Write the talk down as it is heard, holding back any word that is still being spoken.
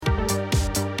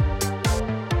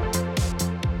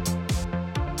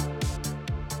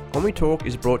On We Talk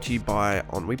is brought to you by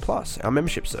On We Plus, our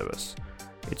membership service.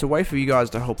 It's a way for you guys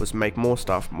to help us make more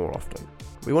stuff more often.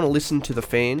 We want to listen to the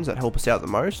fans that help us out the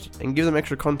most and give them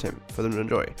extra content for them to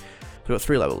enjoy. So we've got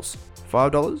 3 levels.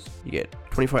 $5, you get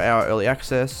 24-hour early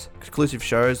access, exclusive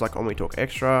shows like On We Talk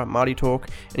Extra, Marty Talk,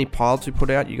 any pilots we put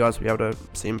out, you guys will be able to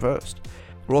see them first.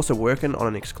 We're also working on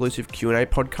an exclusive Q&A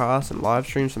podcast and live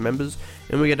streams for members,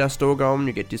 and we get our store going,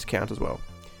 you get discount as well.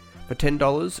 For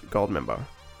 $10, Gold member.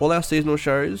 All our seasonal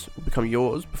shows will become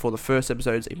yours before the first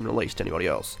episode is even released to anybody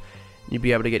else. You'll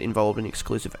be able to get involved in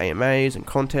exclusive AMAs and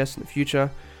contests in the future.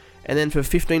 And then for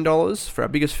 $15, for our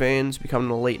biggest fans, become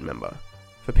an elite member.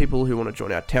 For people who want to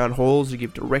join our town halls to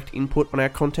give direct input on our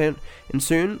content, and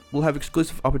soon we'll have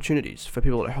exclusive opportunities for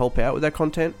people to help out with our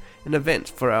content and events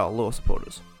for our loyal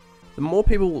supporters. The more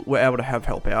people we're able to have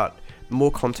help out, the more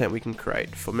content we can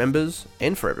create for members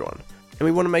and for everyone. And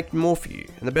we want to make more for you,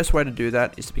 and the best way to do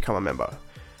that is to become a member.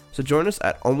 So join us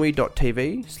at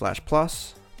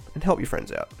onwe.tv/plus and help your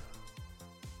friends out.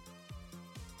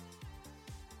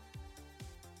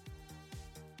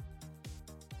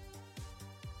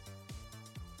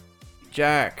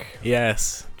 Jack.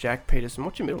 Yes. Jack Peterson.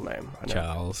 What's your middle name? I know.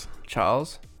 Charles.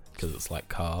 Charles? Because it's like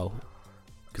Carl.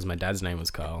 Because my dad's name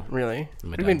was Carl. Really?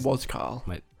 My What do you mean was Carl?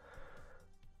 My-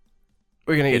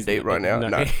 We're going to get deep right now. No.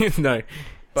 No.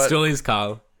 But- Still is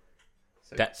Carl.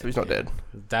 So he's not dead.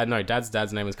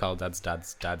 Dad's name was Carl.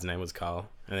 Dad's name was Carl.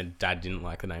 And then Dad didn't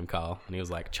like the name Carl. And he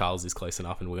was like, Charles is close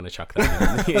enough and we're going to chuck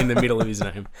that in the middle of his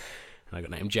name. And I got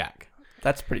named Jack.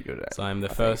 That's pretty good. So I'm the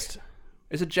first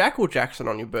Is it Jack or Jackson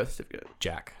on your birth certificate?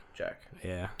 Jack. Jack.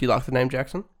 Yeah. Do you like the name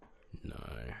Jackson? No.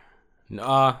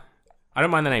 I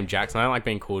don't mind the name Jackson. I don't like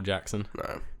being called Jackson.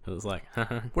 No. It was like,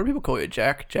 What do people call you?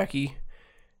 Jack? Jackie?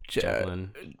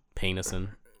 Jacqueline.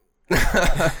 Penison.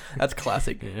 That's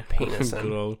classic. Yeah. Penison.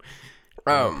 Good old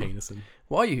Penison.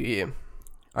 While you're here,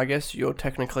 I guess you're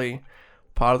technically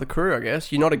part of the crew, I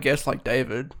guess. You're not a guest like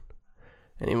David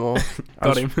anymore.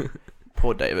 Got him.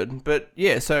 Poor David. But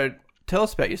yeah, so tell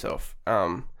us about yourself.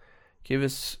 Tell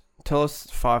us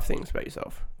 5 things about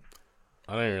yourself.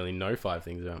 I don't really know 5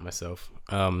 things about myself.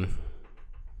 I'm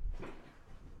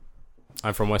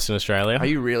from Western Australia. Are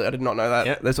you really? I did not know that.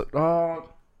 Yeah.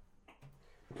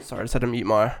 Sorry, I just had to mute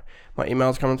my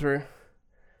emails coming through.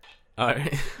 Oh.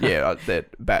 Yeah, they're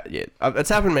bad. Yeah, it's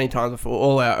happened many times before.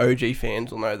 All our OG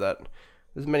fans will know that.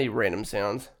 There's many random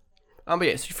sounds. But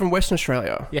yeah, so you're from Western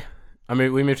Australia. Yeah.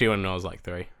 We moved here when I was like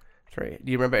 3. 3.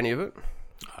 Do you remember any of it?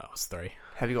 I was 3.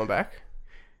 Have you gone back?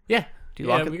 Yeah. Do you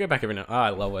like it? We go back every now. I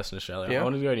love Western Australia. Yeah? I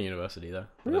wanted to go to university though.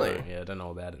 Really? I don't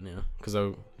know about it now because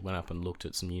I went up and looked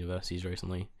at some universities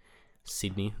recently.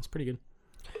 Sydney, it's pretty good.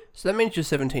 So that means you're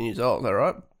 17 years old, is that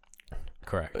right?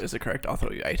 Correct. Is it correct? I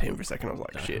thought you were 18 for a second. I was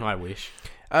like, shit. I wish.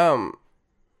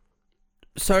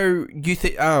 So you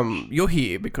you're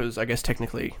here because I guess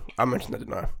technically I mentioned that,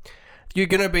 didn't I? You're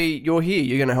here.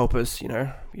 You're gonna help us. You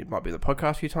know, you might be on the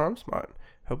podcast a few times. Might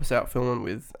help us out filming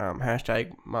with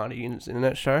hashtag Marty's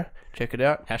Internet Show. Check it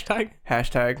out.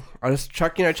 Hashtag. I just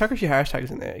chuck a few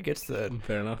hashtags in there. It gets the.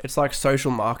 Fair enough. It's like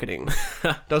social marketing.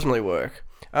 Doesn't really work.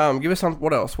 Give us some.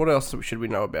 What else? What else should we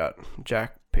know about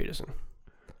Jack Peterson?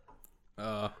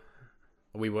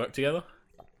 We work together.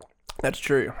 That's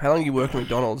true. How long have you worked at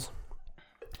McDonald's?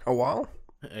 A while?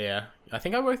 Yeah, I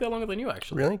think I worked there longer than you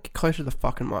actually. Really? Get closer to the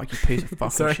fucking mic, you piece of fucking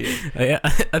Sorry. shit. Yeah,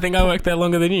 I think I worked there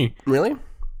longer than you. Really? You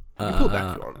can pull it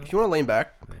back if you want. If you want to lean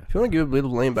back, if you want to give a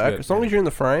little lean back, as long as you're in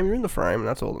the frame, and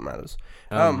that's all that matters.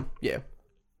 Yeah.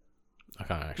 I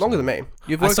can't actually. Longer than me.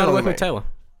 I started working with Taylor.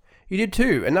 You did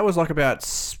too, and that was like about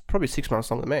probably 6 months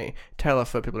longer than me. Taylor,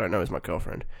 for people who don't know, is my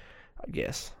girlfriend. I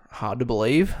guess. Hard to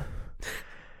believe.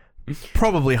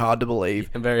 Probably hard to believe.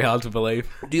 And very hard to believe.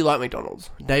 Do you like McDonald's?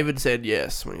 David said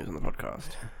yes when he was on the podcast.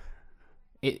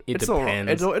 It It's depends. all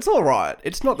right. It's all right.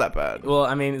 It's not that bad. Well,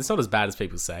 I mean, it's not as bad as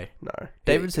people say. No.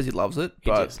 David says he loves it,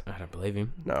 but I don't believe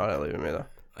him. no, I don't believe him either.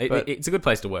 It's a good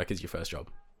place to work as your first job.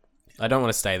 I don't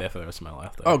want to stay there for the rest of my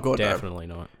life, though. Oh, God, no. Definitely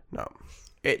not. No.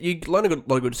 You learn a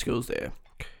lot of good skills there.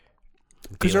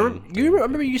 Because I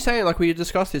remember you saying, like, we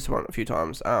discussed this one a few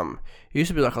times. You used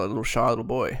to be like a little shy little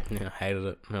boy. Yeah, I hated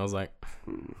it. And I was like,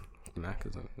 nah,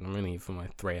 because I'm only here for my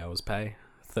 3 hours pay,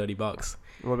 $30.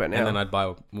 What about now? And then I'd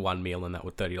buy one meal and that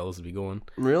would $30 would be gone.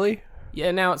 Really?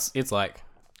 Yeah, now it's like,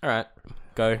 all right,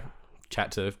 go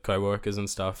chat to co-workers and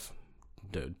stuff,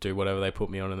 do whatever they put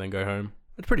me on and then go home.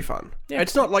 It's pretty fun. Yeah.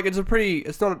 It's not like it's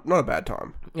not a bad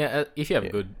time. Yeah, if you have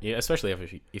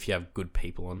especially if you have good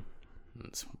people on,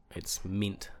 it's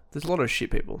mint. There's a lot of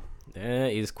shit people. There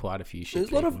is quite a few shit There's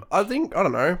people. a lot of, I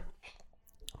don't know,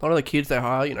 a lot of the kids they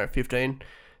hire, 15,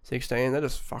 16, they're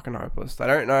just fucking hopeless. They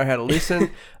don't know how to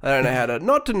listen. They don't know how to,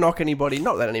 not to knock anybody,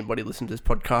 not that anybody listens to this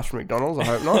podcast from McDonald's, I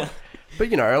hope not. But,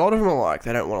 you know, a lot of them are like,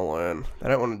 they don't want to learn. They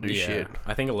don't want to do shit.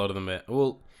 I think a lot of them are,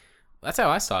 well, that's how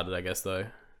I started, I guess, though.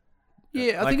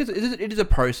 Yeah, I think it is a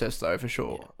process, though, for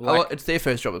sure. Like, it's their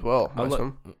first job as well, most of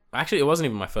them. Actually, it wasn't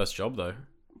even my first job, though.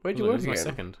 Where'd you work again? It was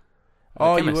my second.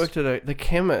 Oh, you worked at the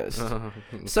chemist.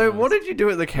 So what did you do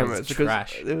at the chemist? Because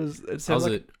trash.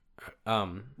 I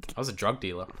was a drug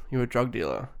dealer. You were a drug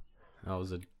dealer. I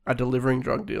was a delivering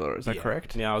drug dealer. Is that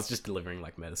correct? Yeah, I was just delivering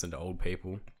like medicine to old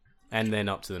people, and then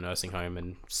up to the nursing home,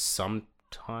 and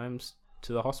sometimes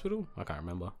to the hospital. I can't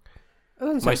remember.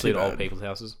 Mostly at old people's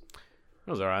houses. It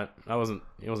was alright. It wasn't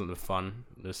the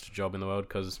funnest job in the world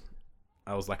because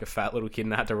I was like a fat little kid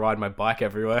and I had to ride my bike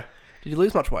everywhere. Did you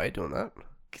lose much weight doing that?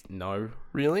 No.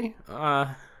 Really?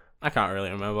 I can't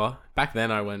really remember. Back then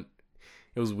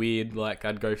it was weird. Like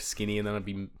I'd go skinny and then I'd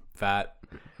be fat.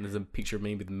 And there's a picture of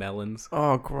me with melons.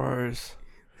 Oh, gross.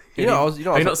 Have you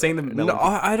not seen the melon? No,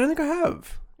 I don't think I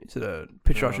have. Is it a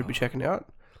picture I should be checking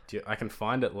out? I can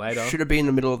find it later. Should it be in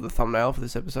the middle of the thumbnail for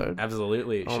this episode?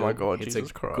 Absolutely. Oh my god, it's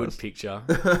Jesus Christ. Good picture.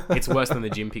 It's worse than the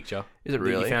gym picture. Is it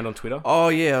really? That you found on Twitter? Oh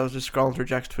yeah, I was just scrolling through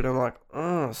Jack's Twitter. I'm like,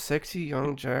 oh, sexy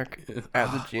young Jack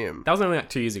at the gym. That was only like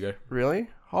 2 years ago. Really?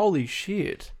 Holy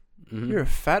shit. Mm-hmm. You're a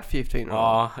fat 15-year-old.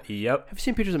 Oh, yep. Have you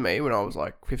seen pictures of me when I was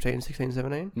like 15, 16,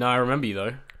 17? No, I remember you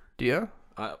though. Do you?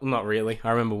 Not really.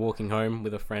 I remember walking home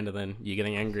with a friend and then you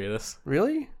getting angry at us.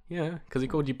 Really? Yeah, because he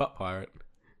called you butt pirate.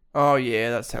 Oh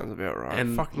yeah, that sounds about right.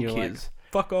 And fucking kids.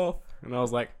 Like, fuck off. And I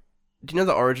was like, do you know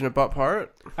the origin of butt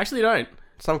pirate? Actually don't.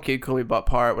 Some kid called me butt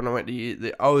pirate when I went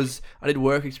to I did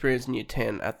work experience in year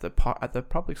 10 at the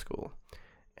public school.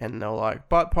 And they were like,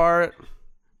 butt pirate.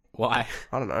 Why?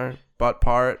 I don't know. Butt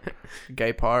pirate,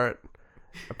 gay pirate,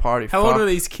 a party. How old are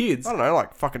these kids? I don't know,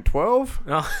 like fucking 12.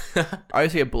 Oh. I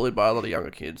used to get bullied by a lot of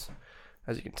younger kids,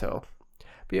 as you can tell.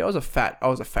 But yeah, I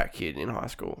was a fat kid in high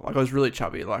school. Like I was really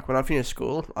chubby. Like when I finished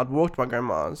school, I'd walk to my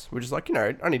grandma's, which is like, you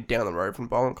know, only down the road from the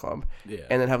bowling club. Yeah.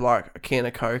 And then have like a can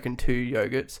of Coke and 2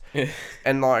 yogurts.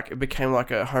 And like it became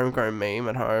like a homegrown meme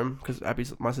at home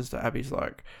because my sister Abby's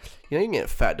like, you know, you can get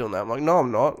fat doing that. I'm like, no,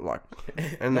 I'm not. Like,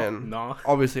 and then no.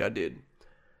 Obviously I did.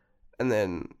 And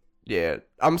then yeah,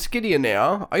 I'm skinnier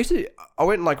now. I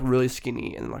went like really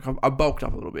skinny and like I bulked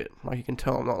up a little bit. Like you can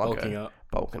tell I'm not like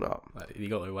bulking up. Like, you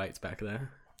got the weights back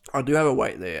there. I do have a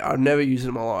weight there. I've never used it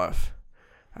in my life.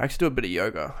 I actually do a bit of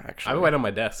yoga, actually. I have a weight on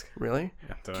my desk. Really?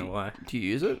 I don't know why. Do you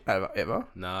use it ever?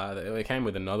 Nah, it came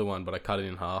with another one, but I cut it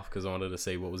in half because I wanted to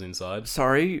see what was inside.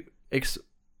 Sorry?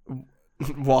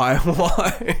 Why?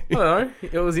 Why? I don't know.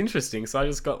 It was interesting, so I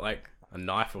just got like a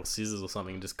knife or scissors or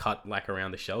something and just cut like around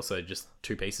the shell, so just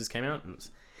 2 pieces came out. And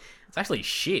it's actually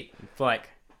shit. It's like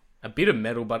a bit of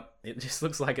metal, but it just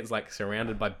looks like it's like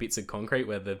surrounded by bits of concrete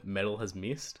where the metal has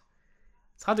missed.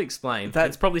 It's hard to explain.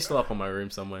 It's probably still up on my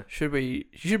room somewhere. You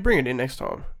should bring it in next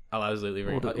time. I'll absolutely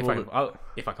bring it.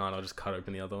 If I can't, I'll just cut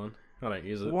open the other one. I don't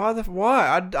use it.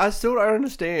 Why? I still don't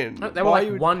understand. They were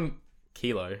like 1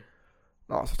 kilo.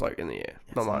 Oh, so it's like in the air.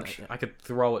 Not much. I could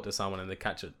throw it to someone and they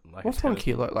catch it. Like what's 1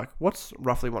 kilo? Like, what's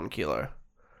roughly 1 kilo?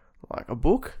 Like a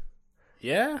book?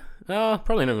 Yeah.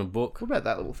 Probably not even a book. What about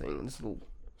that little thing? This little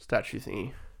statue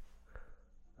thingy?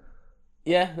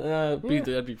 Yeah,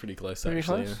 that'd be pretty close, pretty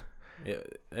actually. Close? Yeah,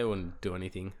 it wouldn't do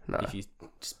anything if you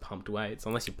just pumped weights.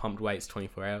 Unless you pumped weights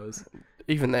 24 hours.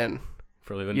 Even then,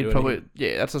 probably wouldn't do anything.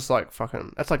 Yeah, that's just like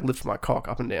fucking. That's like lift my cock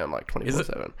up and down like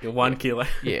 24/7. You're 1 kilo.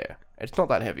 Yeah, it's not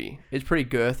that heavy. It's pretty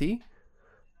girthy.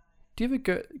 Do you have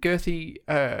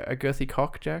a girthy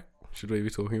cock, Jack? Should we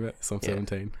be talking about this? I'm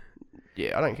 17.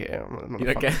 Yeah, I don't care. I'm not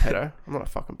a fucking pedo. I'm not a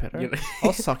fucking pedo.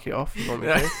 I'll suck you off if you want me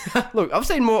to. Look, I've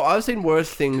seen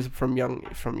worse things from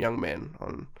young men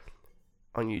on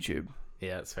YouTube.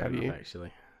 Yeah, it's fair enough,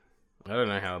 actually. I don't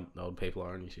know how old people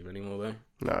are on YouTube anymore, though.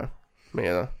 No, me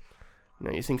either. You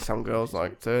know, you think some girls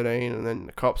like 13 and then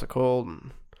the cops are called.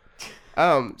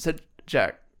 And... So,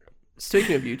 Jack,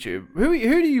 speaking of YouTube, who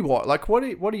do you watch? Like, what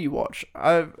do you watch?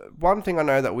 One thing I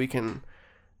know that we can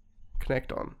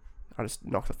connect on. I just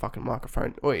knocked the fucking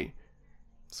microphone. Oi.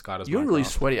 You're really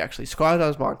sweaty, actually. Sky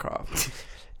does Minecraft.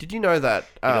 Did you know that...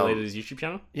 He deleted his YouTube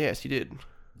channel? Yes, he did.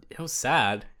 It was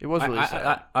sad. It was really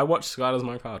sad. I watched Skydoes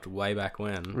Minecraft way back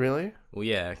when. Really? Well,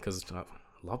 yeah, because I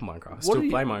love Minecraft. I still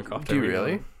play Minecraft. Do you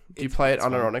really? Do you play it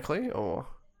unironically or?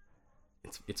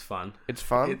 It's fun. It's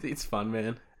fun. It's fun,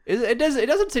 man. It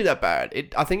doesn't seem that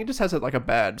bad. I think it just has like a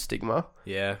bad stigma.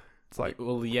 Yeah. It's like,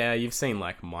 well, yeah, you've seen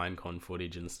like Minecon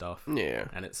footage and stuff. Yeah.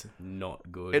 And it's not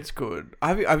good. It's good.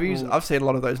 I've seen a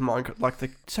lot of those Minecon, like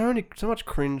so many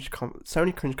cringe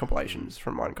compilations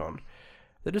from Minecon.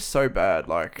 They're just so bad.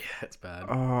 Like, It's bad.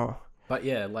 oh, But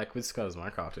yeah, like with Sky's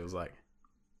Minecraft, it was like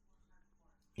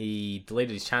he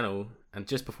deleted his channel, and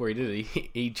just before he did it,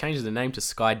 he changed the name to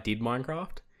Sky Did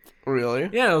Minecraft. really?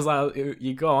 Yeah, it was like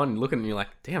you go on and look at it and you're like,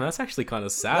 damn, that's actually kind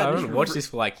of sad. That I is haven't watched this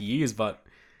for like years, but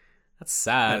that's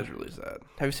sad. That is really sad.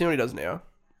 Have you seen what he does now?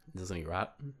 Doesn't he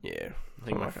rap? Yeah. I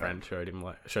think Oh my my friend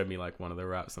showed me like one of the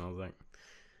raps, and I was like,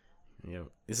 yeah,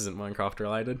 this isn't Minecraft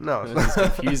related. No, it's it's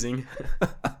not. confusing.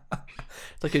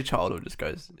 It's like your childhood just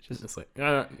goes. It's just, It's like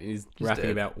he's rapping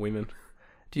dead. about women,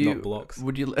 do you not blocks.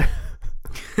 Would you?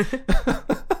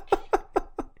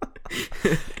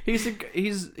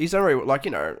 he's already like,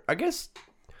 you know, I guess.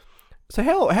 So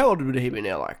how old would he be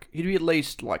now? Like, he'd be at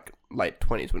least like late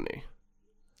 20s, wouldn't he?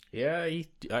 Yeah,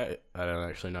 I don't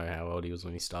actually know how old he was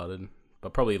when he started,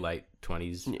 but probably late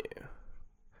 20s. Yeah.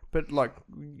 But like,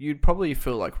 you'd probably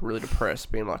feel like really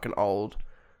depressed being like an old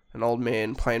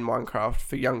man playing Minecraft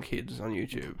for young kids on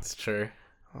YouTube. It's true.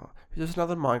 Oh, there's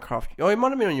another Minecraft. Oh, he might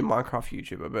have been on your Minecraft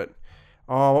YouTuber, but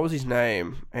what was his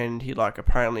name? And he like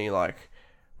apparently like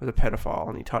was a pedophile,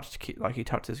 and he touched he went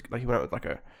out with like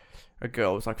a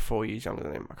girl who was like 4 years younger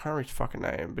than him. I can't remember his fucking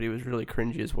name, but he was really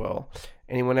cringy as well.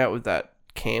 And he went out with that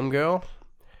Cam girl.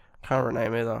 Can't remember her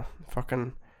name either.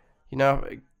 Fucking, you know,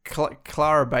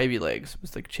 Clara Baby Legs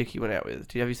was the chick he went out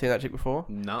with. Have you seen that chick before?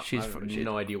 No, I She's have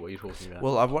no idea what you're talking about.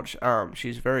 Well, I've watched.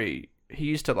 He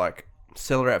used to like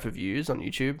sell her out for views on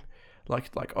YouTube,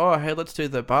 like oh hey, let's do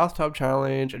the bathtub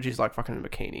challenge, and she's like fucking in a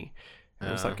bikini,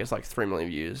 and it's like 3 million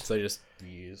views. So just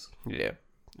views. Yeah,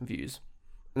 views,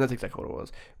 and that's exactly what it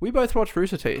was. We both watched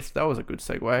Rooster Teeth. That was a good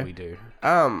segue. We do.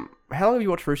 How long have you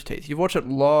watched Rooster Teeth? You've watched it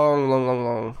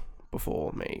long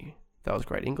before me. That was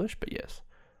great English, but yes.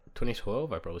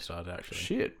 2012, I probably started actually.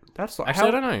 Shit, that's like Actually,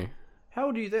 I don't know. How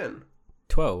old are you then?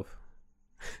 12.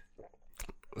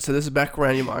 So this is back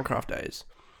around your Minecraft days.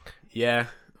 Yeah.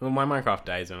 Well, my Minecraft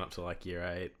days went up to like year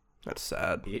 8 That's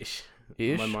sad. ish.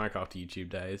 Ish? My Minecraft YouTube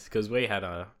days, because we had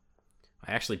I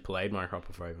actually played Minecraft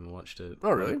before I even watched it.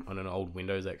 Oh, really? On an old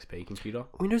Windows XP computer.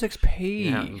 Windows XP.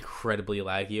 You know how incredibly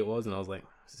laggy it was, and I was like,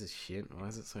 this is shit. Why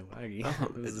is it so laggy?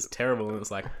 This is terrible. And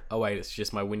it's like, oh wait, it's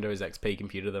just my Windows XP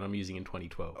computer that I'm using in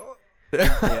 2012.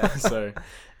 Yeah, so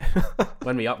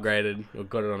when we upgraded or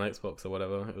got it on Xbox or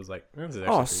whatever, it was like, this is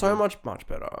actually so pretty much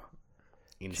better.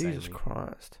 good. Insanely. Jesus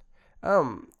Christ.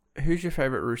 Who's your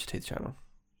favorite Rooster Teeth channel?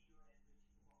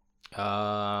 Get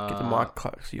the mic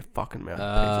close to your fucking mouth,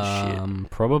 piece of shit.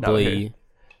 Probably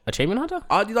Achievement Hunter.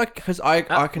 Do you like, because I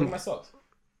Look at can. my socks.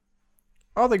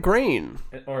 Oh, they're green.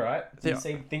 All right. Do you Yeah.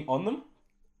 see anything on them?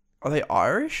 Are they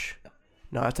Irish?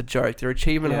 No, it's a joke. They're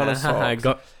Achievement Hunter I socks.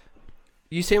 got.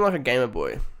 You seem like a gamer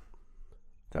boy.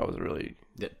 That was really.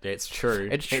 It's true.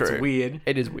 It's true. It's weird,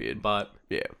 It is weird. but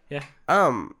Yeah. yeah.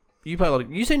 You play a lot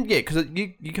of. You seem, yeah, because you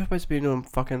guys supposed to be doing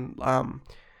fucking what are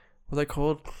they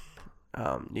called?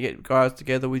 You get guys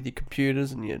together with your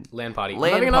computers and you. LAN party. LAN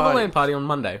I'm having another party. LAN party on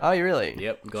Monday. Oh, you really?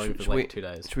 Yep, going Should- for should like we- 2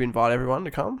 days. Should we invite everyone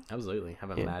to come? Absolutely,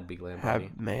 have a Yeah. mad big LAN party.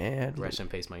 Have mad. Rest in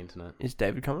peace, my internet. Is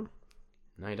David coming?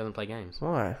 No, he doesn't play games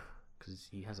Why? because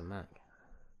he has a Mac.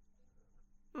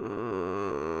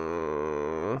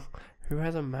 Who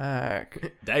has a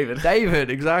Mac? David. David,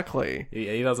 exactly.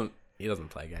 He doesn't. He doesn't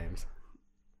play games.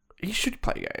 He should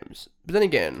play games. But then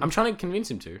again, I'm trying to convince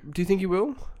him to. do you think he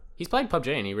will? He's played PUBG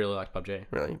and he really liked PUBG.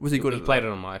 Really? Was he good He at played that?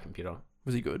 it on my computer.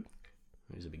 Was he good?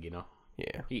 He was a beginner.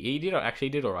 Yeah. He did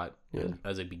all right. Yeah.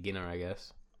 As a beginner, I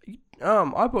guess.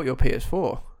 I bought your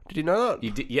PS4. Did you know that?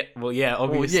 You did, yeah. Well, yeah. Well,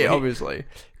 Obviously. yeah, obviously.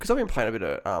 Because I've been playing a bit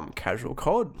of casual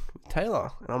COD with Taylor,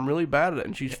 and I'm really bad at it.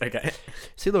 And she's Okay.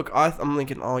 see, look, I'm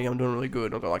thinking, oh yeah, I'm doing really good.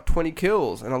 And I've got like 20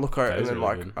 kills, and I look over, That and is then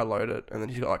really like good. I load it, and then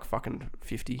she's got like fucking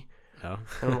 50, No.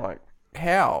 and I'm like,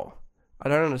 how? I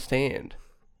don't understand.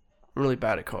 I'm really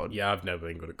bad at COD. Yeah, I've never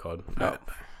been good at COD. No.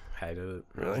 I hated it.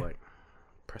 I Really? was like,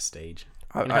 prestige.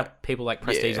 I, You know how people like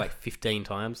prestige yeah. like 15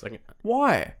 times? Like,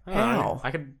 why? I don't know.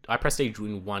 How? I prestige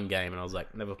in one game and I was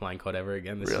like, never playing COD ever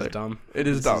again. This Really? is dumb. It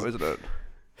is This dumb, isn't it?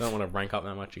 Don't want to rank up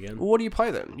that much again. Well, what do you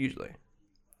play then, usually?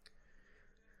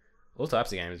 All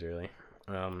types of games, really.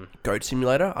 Goat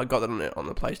Simulator? I got that on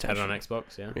the PlayStation. Had it on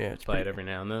Xbox, yeah. Yeah, it's Play pretty, it every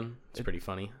now and then. It's pretty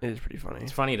funny. it is pretty funny.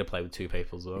 It's funny to play with 2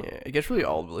 people as well. Yeah, it gets really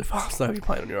old really fast though if you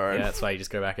play it on your own. Yeah, that's why you just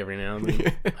go back every now and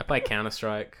then. I play Counter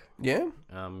Strike, Yeah?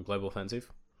 Global Offensive,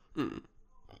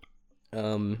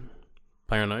 Mm.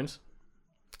 PlayerUnknown's.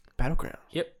 Battleground.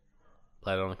 Yep.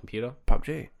 Played it on the computer.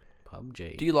 PUBG.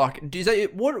 PUBG. Do you like? Is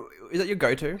that your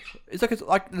go-to? It's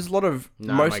like there's a lot of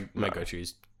No, most. my go-to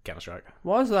is Counter Strike.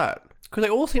 Why is that? Because they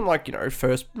all seem like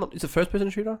first. It's a first-person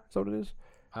shooter. Is that what it is?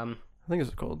 I think it's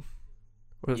called.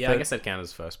 Or is it Yeah, I third? guess that counts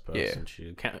as first person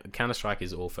shooter. Counter Strike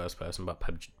is all first person, but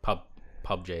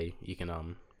PUBG, you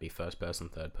can be first person,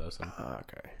 third person.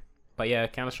 Okay. But yeah,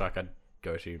 Counter-Strike I'd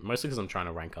go to mostly because I'm trying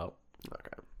to rank up.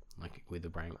 Okay. Like with the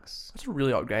ranks. That's a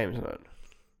really old game, isn't it?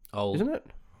 Old. Isn't it?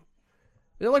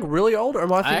 Is it like really old, or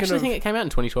am I thinking I actually of... think it came out in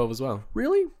 2012 as well.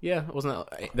 Really? Yeah, wasn't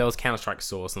it? There was Counter-Strike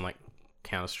Source and like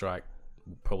Counter-Strike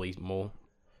probably more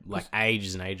like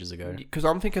ages and ages ago. Because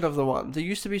I'm thinking of the one. There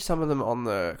used to be some of them on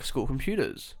the school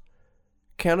computers.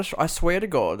 I swear to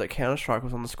God that Counter-Strike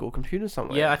was on the school computer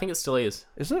somewhere. Yeah, I think it still is.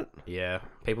 Is it? Yeah,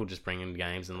 people just bring in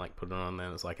games and like put it on there.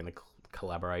 And it's like in a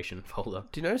collaboration folder.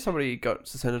 Do you know somebody got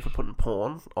suspended for putting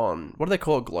porn on... What do they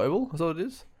call it? Global? Is that what it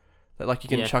is? That like you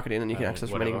can chuck it in and you can access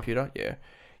from any computer? Yeah.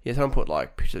 Yeah, someone put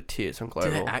like pictures of tits on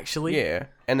Global. Did they actually? Yeah.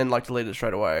 And then like deleted it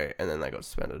straight away and then they got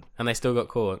suspended. And they still got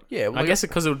caught. Yeah. Well, I guess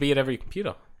because it would be at every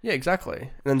computer. Yeah, exactly. And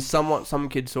then some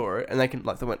kid saw it and they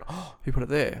went, oh, who put it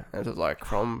there? And it was like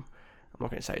from... I'm not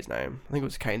going to say his name. I think it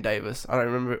was Kane Davis. I don't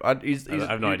remember. I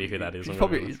have no idea who that is. He's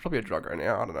probably a drug right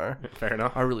now. I don't know. Fair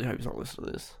enough. I really hope he's not listening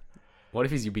to this. What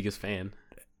if he's your biggest fan?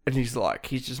 And he's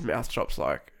just mouth chops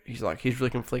he's really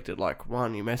conflicted. Like,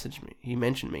 one, he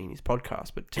mentioned me in his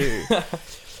podcast, but two,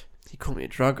 he called me a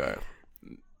druggo.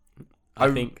 I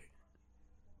don't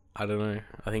know.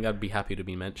 I think I'd be happy to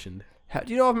be mentioned.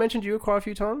 Do you know I've mentioned you quite a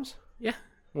few times? Yeah.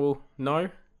 Well, no.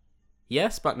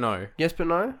 Yes, but no. Yes, but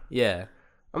no. Yeah.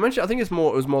 I think it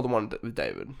was more than one with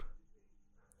David.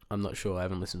 I'm not sure. I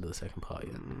haven't listened to the second part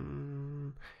yet.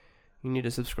 You need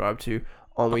to subscribe to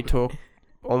On Talk,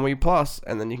 On Plus,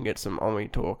 and then you can get some On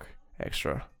Talk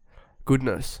extra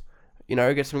goodness.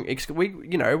 Get some. We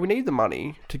need the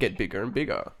money to get bigger and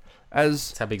bigger.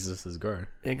 That's how businesses grow.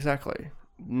 Exactly.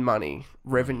 Money,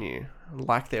 revenue,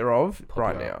 lack thereof,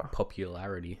 right now.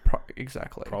 Popularity.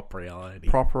 Exactly.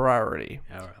 Propriety.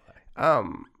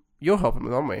 You're helping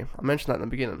with, aren't we? I mentioned that in the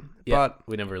beginning. Yeah, but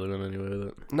we never really went anywhere with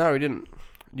it. No, we didn't.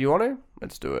 Do you want to?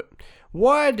 Let's do it.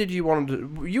 Why did you want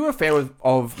to... You were a fan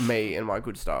of me and my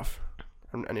good stuff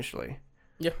initially.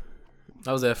 Yeah.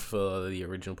 I was there for the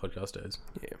original podcast days.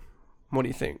 Yeah. What do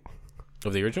you think?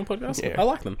 Of the original podcast? Yeah. I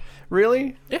like them.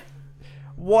 Really? Yeah.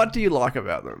 What do you like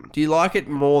about them? Do you like it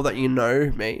more that you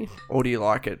know me? Or do you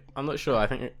like it... I'm not sure. I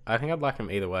think I'd like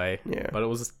them either way. Yeah. But it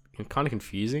was kind of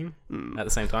confusing at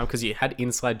the same time because you had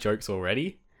inside jokes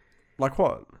already. Like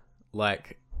what?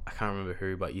 Like, I can't remember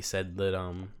who, but you said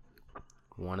that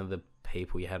one of the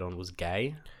people you had on was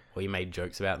gay, or you made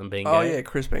jokes about them being gay. Oh yeah,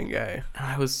 Chris being gay. And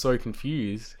I was so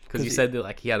confused because you said that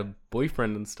like he had a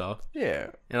boyfriend and stuff. Yeah.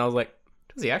 And I was like,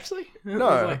 does he actually?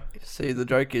 No. See, the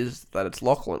joke is that it's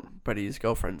Lachlan, but his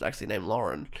girlfriend's actually named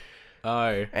Lauren.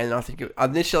 Oh. And I think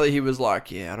initially he was like,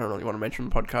 yeah, I don't really want to mention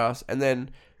the podcast. And then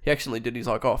he actually did. He's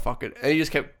like, oh, fuck it. And he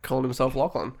just kept calling himself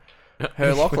Lachlan.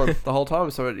 Her Lachlan the whole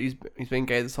time. So he's been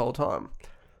gay this whole time.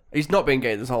 He's not been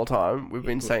gay this whole time. We've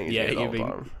been saying he's gay the whole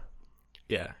time.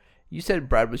 Yeah. You said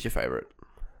Brad was your favourite.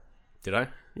 Did I?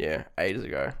 Yeah, ages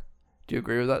ago. Do you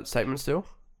agree with that statement still?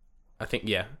 I think,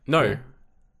 yeah. No. Yeah.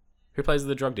 Who plays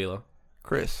the drug dealer?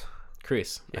 Chris. I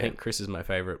think Chris is my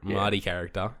favourite Marty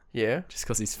character. Yeah? Just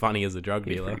because he's funny as a drug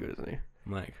dealer. He's pretty good, isn't he?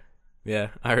 I'm like, yeah,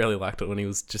 I really liked it when he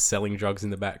was just selling drugs in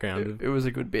the background. It was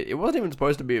a good bit. It wasn't even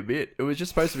supposed to be a bit. It was just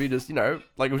supposed to be just, it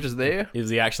was just there. Is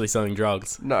he actually selling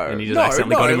drugs? No. And you just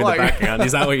accidentally got him in the background.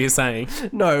 Is that what you're saying?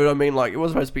 No, I mean, it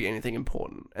wasn't supposed to be anything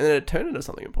important. And then it turned into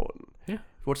something important. Yeah.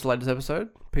 What's the latest episode?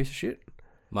 Piece of shit?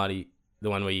 Marty, the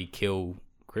one where you kill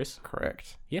Chris?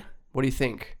 Correct. Yeah. What do you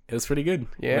think? It was pretty good.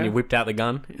 Yeah. When he whipped out the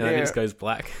gun and then it just goes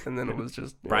black. And then it was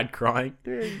just... Brad crying.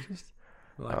 Yeah, just...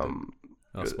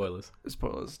 Oh, spoilers.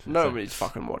 Spoilers. Nobody's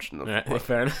fucking watching them. Right,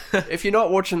 fair enough. If you're not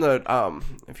watching the...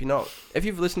 If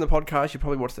you've listened to the podcast, you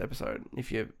probably watched the episode. If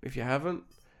you haven't,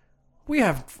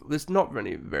 there's not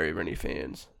very many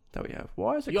fans that we have.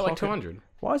 Why is it... You got like 200.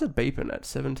 Why is it beeping at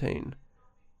 17?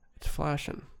 It's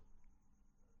flashing.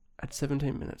 At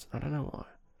 17 minutes. I don't know why.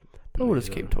 But we'll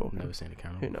just keep talking. Never seen a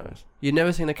camera. Who knows? You've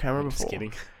never seen a camera before? Just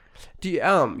kidding. Do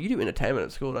you do entertainment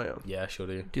at school, don't you? Yeah, sure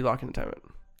do. Do you like entertainment?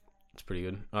 It's pretty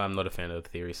good. I'm not a fan of the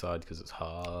theory side because it's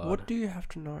hard. What do you have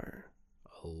to know?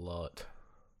 A lot.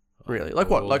 Really? Like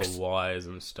what? All Like the wires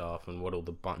and stuff and what all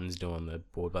the buttons do on the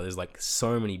board. But there's like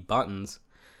so many buttons.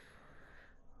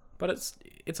 But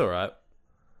it's alright.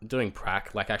 Doing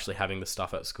prac, like actually having the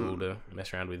stuff at school to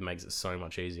mess around with makes it so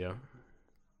much easier.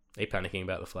 Are you panicking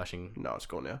about the flashing? No, it's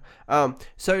gone now.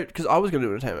 So because I was going to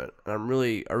do entertainment, and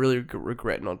I really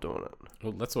regret not doing it.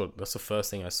 Well, that's the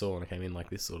first thing I saw when I came in, like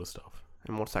this sort of stuff.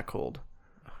 And what's that called?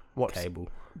 Cable.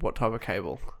 What type of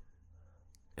cable?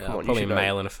 Probably a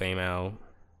male and a female.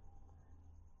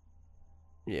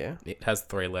 Yeah. It has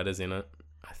 3 letters in it,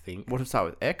 I think. What does it start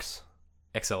with? X?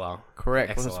 XLR.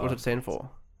 Correct. XLR. What does it stand for?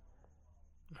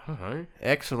 I don't know.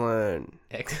 Excellent.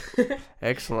 Excellent.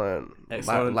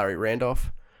 Excellent. Larry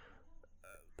Randolph.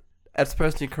 That's the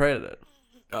person who created it.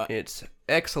 It's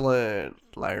excellent.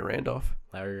 Larry Randolph.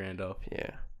 Larry Randolph.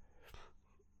 Yeah.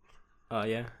 Oh,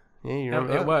 yeah. Yeah, you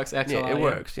remember It that? works. Excellent. Yeah, it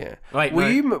works, yeah. Wait, Will no.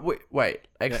 you... Wait.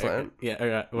 Excellent. Yeah,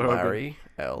 alright. We're all good. Larry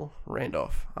L.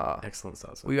 Randolph. Excellent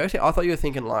starts. Well, I thought you were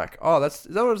thinking like, oh, is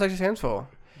that what it actually stands for?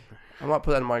 I might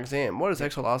put that in my exam. What does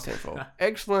XLR stand for?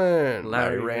 Excellent,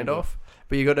 Larry Randolph.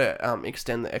 But you got to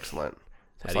extend the excellent.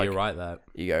 So How do you write that?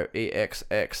 You go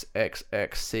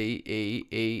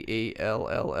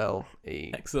EXXXXCEEELLLE.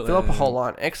 Excellent. Fill up a whole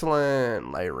line.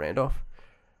 Excellent, Larry Randolph.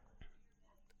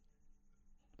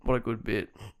 What a good bit.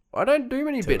 I don't do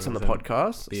many bits on the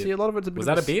podcast. Bit. See, a lot of it's a bit. Was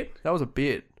that a bit? That was a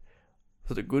bit.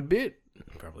 Was it a good bit?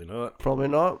 Probably not. Probably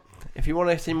not. If you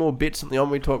want to see more bits on the On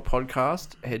We Talk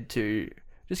podcast, head to...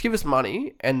 Just give us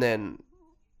money and then...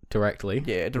 Directly?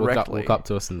 Yeah, directly. Walk up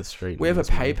to us in the street. We have a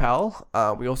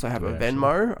PayPal. We also have a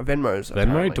Venmo. Venmo's Venmo?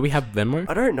 apparently. Do we have Venmo?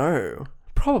 I don't know.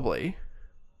 Probably.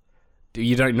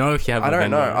 You don't know if you have a Venmo? I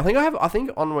don't know. I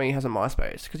think Onwe has a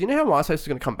MySpace. Because you know how MySpace is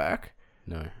going to come back?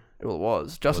 No. Well, it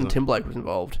was. Justin Timberlake was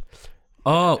involved.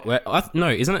 Oh, no.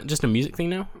 Isn't it just a music thing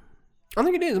now? I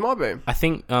think it is. It might be. I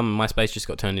think MySpace just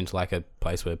got turned into like a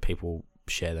place where people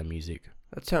share their music.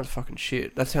 That sounds fucking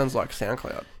shit. That sounds like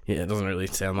SoundCloud. Yeah, it doesn't really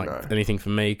sound like anything for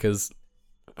me because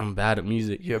I'm bad at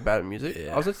music. You're bad at music?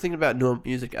 Yeah. I was just thinking about doing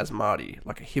music as Marty.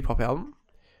 Like a hip-hop album.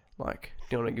 Like,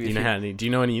 do you want to give Do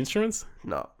you know any instruments?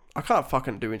 No. I can't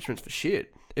fucking do instruments for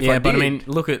shit. But I mean,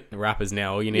 look at rappers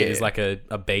now. All you need is like a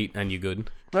beat and you're good.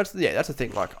 That's the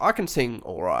thing. Like, I can sing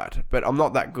all right, but I'm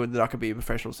not that good that I could be a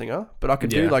professional singer. But I could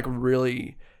do like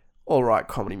really all right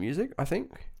comedy music, I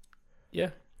think. Yeah.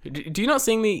 Do you not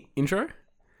sing the intro?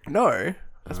 No.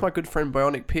 That's my good friend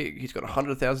Bionic Pig. He's got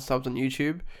 100,000 subs on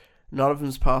YouTube. None of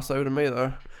them's passed over to me,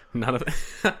 though. None of it.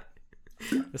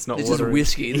 It's not this water. This is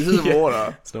whiskey. This isn't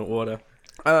water. It's not water.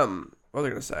 What was I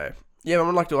going to say? Yeah, I'm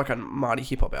going to like do like a Marty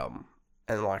hip-hop album.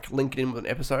 And like link it in with an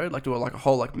episode. Like do a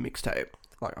whole like mixtape.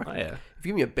 Like, if you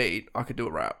give me a beat, I could do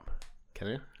a rap. Can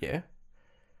you? Yeah.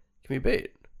 Give me a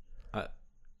beat. I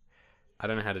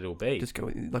don't know how to do a beat. Just go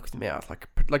with your mouth,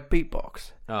 like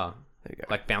beatbox. Oh, there you go.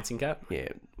 like bouncing cat. Yeah.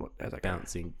 How's that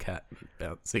bouncing cat,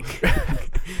 bouncing,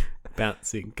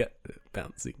 bouncing cat,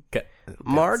 bouncing cat.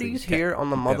 Marty's here on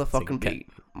the motherfucking beat.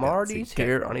 Marty's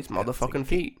here on his motherfucking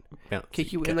feet.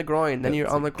 Kick you in the groin, then you're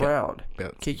on the ground.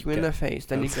 Kick you in the face,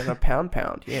 then you're gonna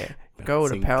pound. Yeah. Go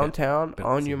to Pound Town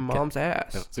on your mom's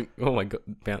ass. Oh my god,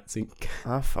 bouncing.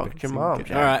 I fucked your mom,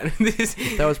 Jack. Alright.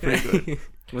 That was pretty good.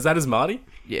 Was that as Marty?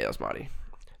 Yeah, that was Marty.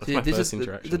 That's my first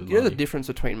interaction with you know Marty. the difference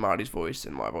between Marty's voice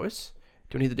and my voice?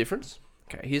 Do you want to hear the difference?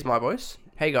 Okay, here's my voice.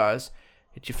 Hey guys,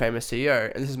 it's your famous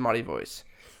CEO, and this is Marty's voice.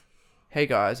 Hey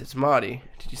guys, it's Marty.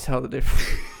 Did you tell the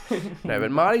difference? No,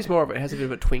 but Marty's more of it has a bit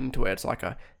of a twang to it. It's like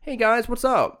a, hey guys, what's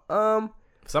up? For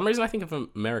some reason I think of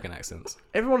American accents.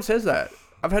 Everyone says that.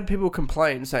 I've had people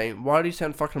complain saying, why do you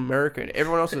sound fucking American?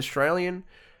 Everyone else is Australian.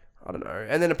 I don't know.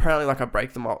 And then apparently like I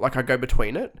break them up, like I go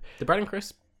between it. Did Brad and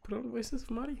Chris put on voices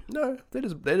for Marty? No, they're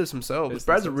just themselves.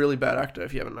 Brad's a really bad actor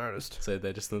if you haven't noticed. So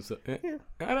they're just themselves. Yeah.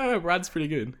 I don't know, Brad's pretty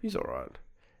good. He's alright.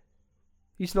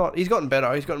 He's gotten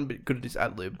better. He's gotten a bit good at his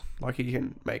ad lib. Like he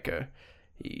can make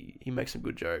he makes some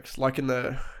good jokes. Like in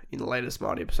the latest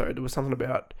Marty episode, there was something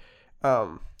about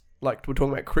like we're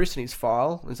talking about Chris and his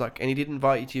file. It's like, and he didn't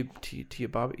invite you to your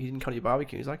barbecue. He didn't come to your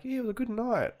barbecue. He's like, yeah, it was a good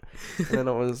night. And then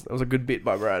it was a good bit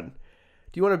by Brad. Do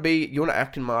you want to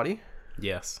act in Marty?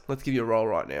 Yes. Let's give you a role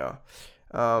right now.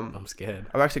 I'm scared.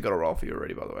 I've actually got a role for you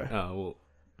already, by the way. Oh well.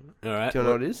 All right. Do you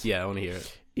know what it is? Yeah, I want to hear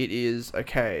it. It is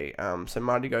okay. So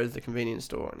Marty goes to the convenience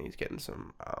store and he's getting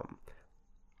some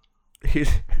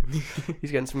he's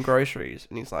getting some groceries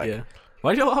and he's like, yeah.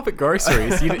 Why'd you laugh at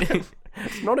groceries?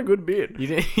 It's not a good bit. You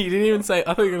didn't even say.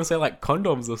 I thought you were gonna say like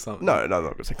condoms or something. No, I'm not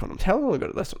gonna say condoms. How long have I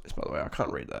got less on this, by the way? I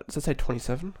can't read that. Does it say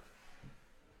 27?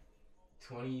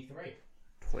 23.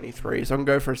 23. So I can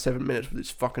go for 7 minutes with this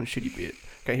fucking shitty bit.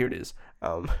 Okay, here it is.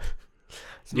 So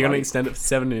You're gonna extend it for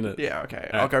 7 minutes. Yeah, okay.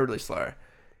 All I'll go really slow.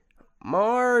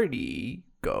 Marty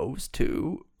goes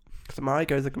to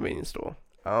the convenience store.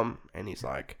 And he's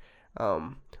like,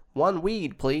 one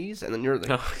weed, please. And then you're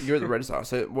the register.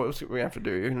 So what we have to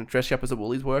do? You're gonna dress you up as a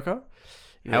Woolies worker.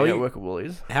 You're gonna work at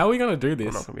Woolies. How are we gonna do this?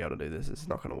 We're not gonna be able to do this. It's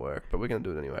not gonna work. But we're gonna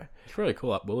do it anyway. You should really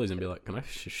call up Woolies and be like, "Can I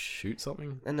shoot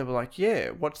something?" And they were like, "Yeah,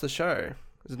 what's the show?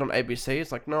 Is it on ABC?"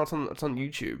 It's like, "No, it's on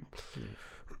YouTube."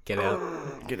 Get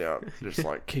out. Get out. Just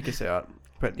like kick us out.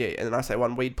 But yeah, and then I say,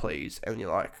 one weed, please. And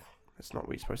you're like, That's not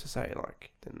what you're supposed to say. Like,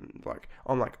 then, like,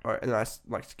 I'm like, oh, and I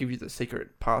like to give you the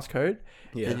secret passcode.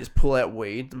 Yeah. And just pull out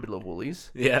weed in the middle of Woolies.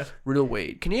 Yeah. Real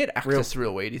weed. Can you get access to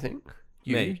real weed, do you think?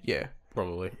 Me? Yeah.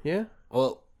 Probably. Yeah?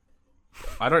 Well,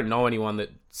 I don't know anyone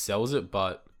that sells it,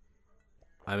 but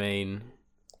I mean,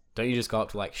 don't you just go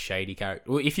up to like shady characters?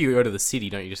 Well, if you go to the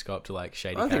city, don't you just go up to like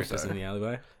shady I think characters so. in the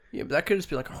alleyway? Yeah, but that could just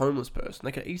be like a homeless person.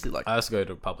 They could easily like. I also go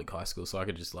to a public high school, so I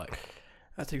could just like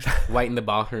That's exactly. wait in the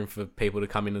bathroom for people to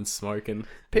come in and smoke and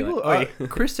be People. like, "Oi."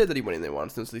 Chris said that he went in there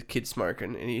once. And there was this kid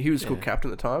smoking, and he was school Yeah.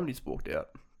 captain at the time. And he just walked out.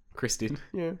 Chris did.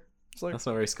 Yeah. It's like That's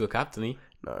not very school captain-y.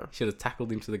 no, Should have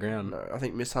tackled him to the ground. no. I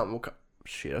think Miss Hunt will.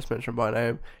 Shit, I just mentioned her by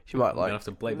name. She might You're like gonna have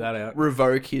to bleep that out.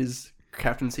 revoke his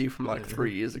captaincy from like Yeah.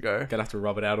 3 years ago. Gonna have to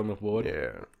rub it out on the board.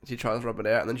 Yeah, she tries to rub it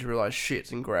out, and then she realizes shit,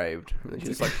 it's engraved. And then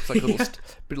she's like, it's like a little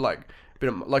bit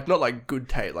of like not like good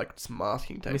tape, like it's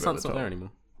masking tape. Miss over Hunt's the not top. there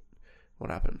anymore. What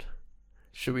happened?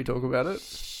 Should we talk about it?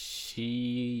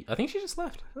 I think she just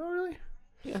left. Oh really?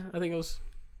 Yeah, I think it was.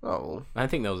 Oh well. I don't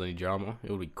think there was any drama. It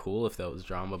would be cool if there was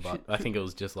drama, but She- I think it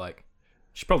was just like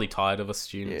she's probably tired of us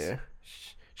students. Yeah.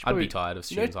 I'd be tired of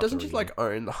You know, students. doesn't after she a like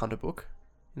own the Hunter book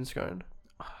in Scone?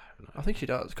 I don't know. I think she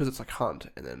does because it's like Hunt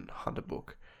and then Hunter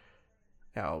book.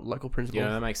 Our local principal. Yeah,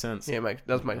 that makes sense. Yeah,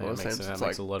 does make a Yeah, lot of sense. That It's makes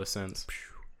like a lot of sense.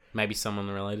 Maybe someone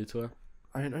related to her.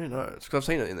 I don't know. It's because I've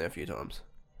seen it in there a few times.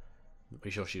 Are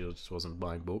you sure she just wasn't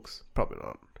buying books? Probably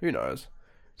not. Who knows?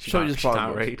 She She's probably can't, just she buying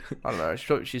can't books. read. I don't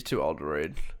know. She's too old to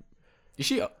read. Is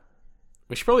she?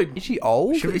 We should probably. Is she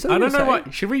old? Should we, Is that I what don't you're know saying?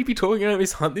 why. Should we be talking about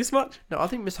Miss Hunt this much? No, I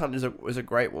think Miss Hunt is a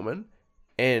great woman,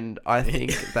 and I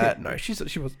think that no, she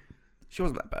wasn't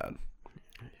that bad.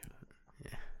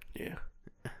 Yeah.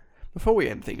 Before we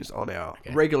end things on our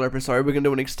regular episode, we're gonna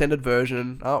do an extended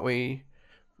version, aren't we?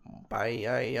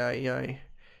 Bye.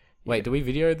 Wait, do we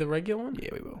video the regular one? Yeah,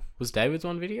 we will. Was David's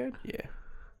one videoed? Yeah.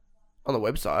 On the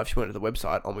website, if you went to the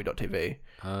website, onwe.tv.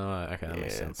 Oh, okay, that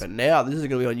makes Yeah, sense. but now this is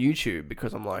going to be on YouTube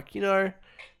because I'm like,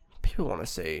 people want to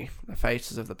see the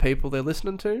faces of the people they're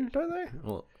listening to, don't they?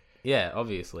 Well, yeah,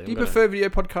 obviously. Do you prefer video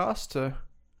podcasts to...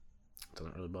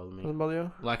 Doesn't really bother me. Doesn't bother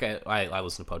you? Like I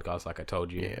listen to podcasts, like I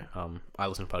told you. Yeah. I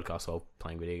listen to podcasts while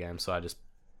playing video games, so I just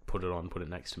put it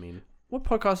next to me. What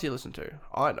podcasts do you listen to?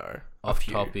 I know. Off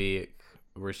topic,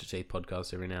 Rooster Teeth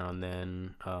podcast every now and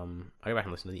then. I go back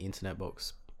and listen to the Internet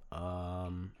Box.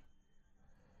 The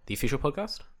official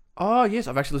podcast. Oh, yes.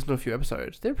 I've actually listened to a few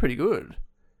episodes. They're pretty good.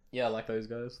 Yeah, I like those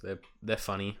guys. They're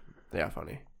funny. They are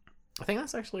funny. I think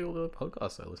that's actually all the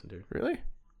podcasts I listen to. Really?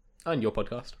 And your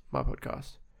podcast. My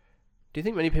podcast. Do you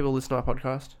think many people listen to our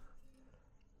podcast?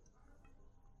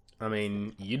 I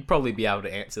mean, you'd probably be able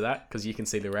to answer that because you can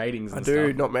see the ratings. I And do.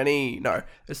 stuff. Not many. No.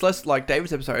 It's less like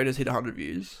David's episode has hit 100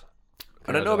 views.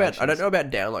 I don't know about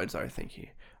downloads though. Thank you.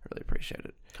 I really appreciate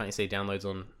it. Can't you see downloads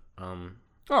on?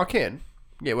 Oh, I can.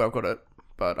 Yeah, well, I've got it,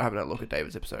 but I haven't had a look at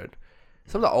David's episode.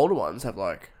 Some of the older ones have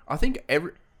like, I think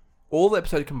all the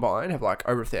episodes combined have like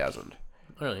over 1,000.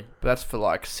 Really? But that's for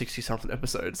like 60 something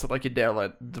episodes. So like you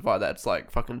divide that, it's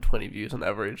like fucking 20 views on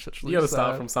average. That's really You got to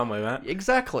start sad. from somewhere, Matt.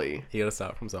 Exactly. You got to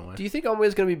start from somewhere. Do you think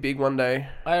Onwe's going to be big one day?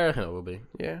 I reckon it will be.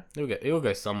 Yeah. It'll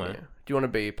go somewhere. Yeah. Do you want to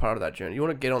be part of that journey? You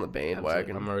want to get on the bandwagon?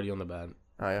 Absolutely. I'm already on the bad.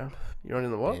 Oh yeah. You're on in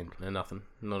the what? band. No, nothing.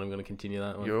 I'm not even going to continue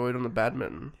that one. You're already on the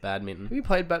badminton. Badminton. Have you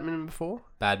played badminton before?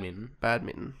 Badminton.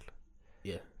 Badminton.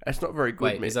 Yeah. It's not very good.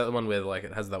 Wait, is that the one where like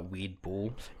it has that weird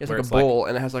ball? It's where like a ball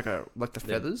and it has like the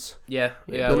feathers. Yeah.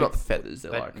 Yeah, they're not feathers.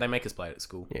 They're like they make us play it at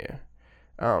school. yeah.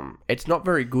 It's not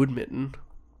very good mitten.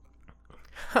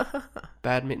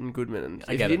 Badminton, good mitten.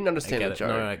 I If get you it. didn't understand I the get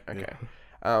it. joke, No,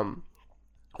 okay.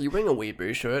 You're wearing a Weird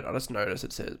Boo shirt. I just noticed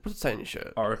it says. What's it say on your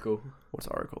shirt? Oracle. What's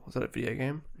Oracle? Is that a video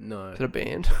game? No. Is it a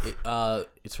band?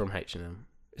 It's from H&M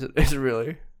Is it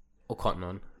really? or Cotton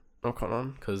On. Oh, come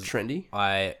on. 'Cause Trendy.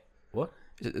 What?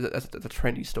 That's a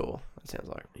trendy store. That sounds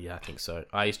like. Yeah, I think so.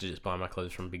 I used to just buy my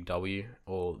clothes from Big W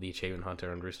or the Achievement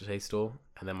Hunter and Rooster Teeth store,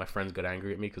 and then my friends got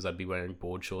angry at me because I'd be wearing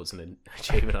board shorts and an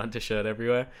Achievement Hunter shirt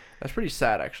everywhere. That's pretty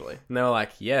sad, actually. And they were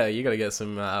like, "Yeah, you got to get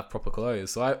some proper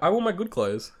clothes." So I wore my good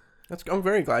clothes, I'm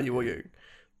very glad you wore you.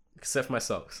 except for my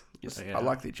socks. Yes, Yeah. I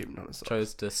like the achievement on the socks.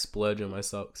 Chose to splurge on my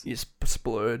socks. You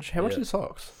splurge. How much Yeah. are the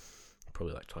socks?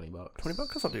 Probably like $20.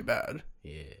 $20. That's not too bad.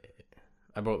 Yeah.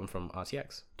 I brought them from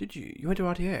RTX. Did you? You went to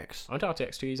RTX? I went to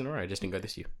RTX 2 years in a row. I just didn't go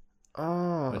this year.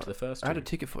 Oh. Went to the first I had two. a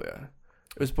ticket for you.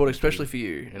 It was bought especially for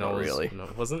you. And Not I was, really. No,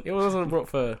 it wasn't brought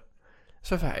for...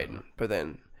 So for Hayden. But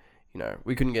then,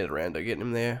 we couldn't get around to getting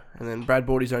him there. And then Brad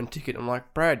bought his own ticket. I'm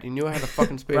like, Brad, you knew I had a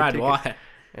fucking spare Brad, ticket. why?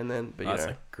 And then, but That's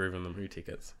like Groove and the Moo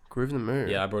tickets. Groove in the Moon.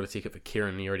 Yeah, I brought a ticket for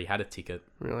Kieran. He already had a ticket.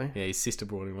 Really? Yeah, his sister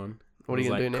brought him one. What are you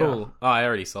I was going to like, do now? Cool. Oh, I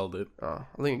already sold it. Oh,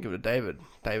 I think I'll give it to David.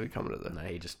 David coming to the... No,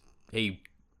 he just I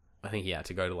think he had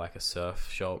to go to like a surf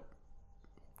shop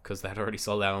because they had already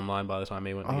sold out online by the time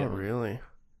he went to Oh, get them. really?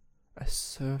 A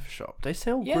surf shop. They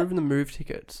sell Yeah. Groove in the Move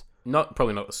tickets.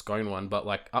 Probably not the Scone one, but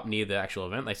like up near the actual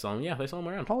event, they sell them. Yeah, they sell them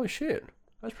around. Holy shit.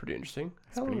 That's pretty interesting.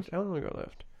 How long have we got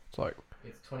left? It's like,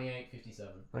 It's 28:57.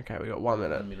 okay, we got 1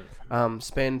 minute.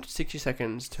 Spend 60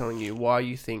 seconds telling you why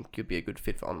you think you'd be a good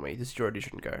fit for Ennui. This is your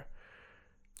audition. Go.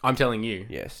 I'm telling you.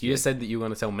 Yes. You just said that you were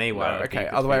going to tell me why. No, I think okay,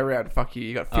 it's other way fit. around. Fuck you.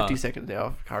 You got 50 seconds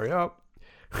now. Hurry up.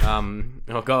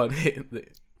 Oh god, the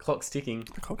clock's ticking.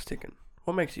 The clock's ticking.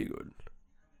 What makes you good?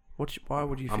 Why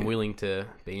would you fit? I'm willing to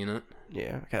be in it.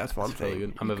 Yeah, okay, that's one It's thing. really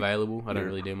good. I'm available. I don't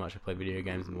really do much. I play video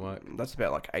games and work. That's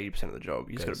about like 80% of the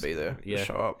job. You just got to be there. Yeah. Just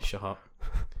show up. Shut up.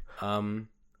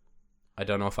 I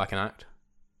don't know if I can act,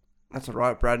 That's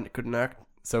alright. Brad couldn't act.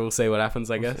 so we'll see what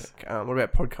happens. I guess. What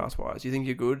about podcast wise? Do you think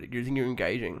you're good? Do you think you're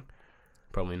engaging?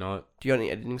 Probably not. Do you got any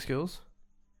editing skills?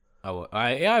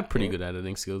 I have pretty good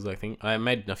editing skills. I think I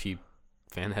made a few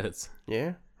fan edits.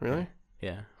 Yeah, really?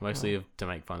 Yeah, mostly to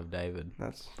make fun of David,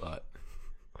 That's. but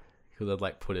because I'd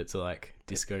like put it to like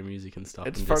disco music and stuff.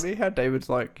 It's and funny how David's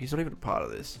like he's not even a part of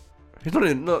this. He's not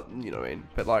even you know what I mean.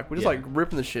 But like we're just Yeah. like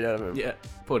ripping the shit out of him. Yeah,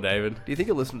 poor David. Do you think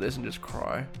he'll listen to this and just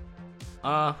cry?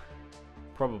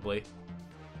 Probably.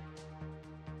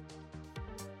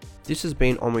 This has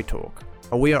been Ennui Talk,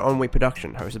 a We Are Ennui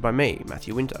production hosted by me,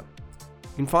 Matthew Winter.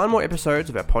 You can find more episodes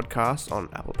of our podcast on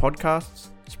Apple Podcasts,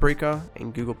 Spreaker,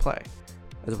 and Google Play,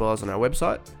 as well as on our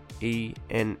website,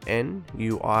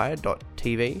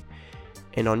 ennui.tv,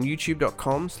 and on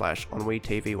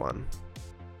youtube.com/EnnuiTV1.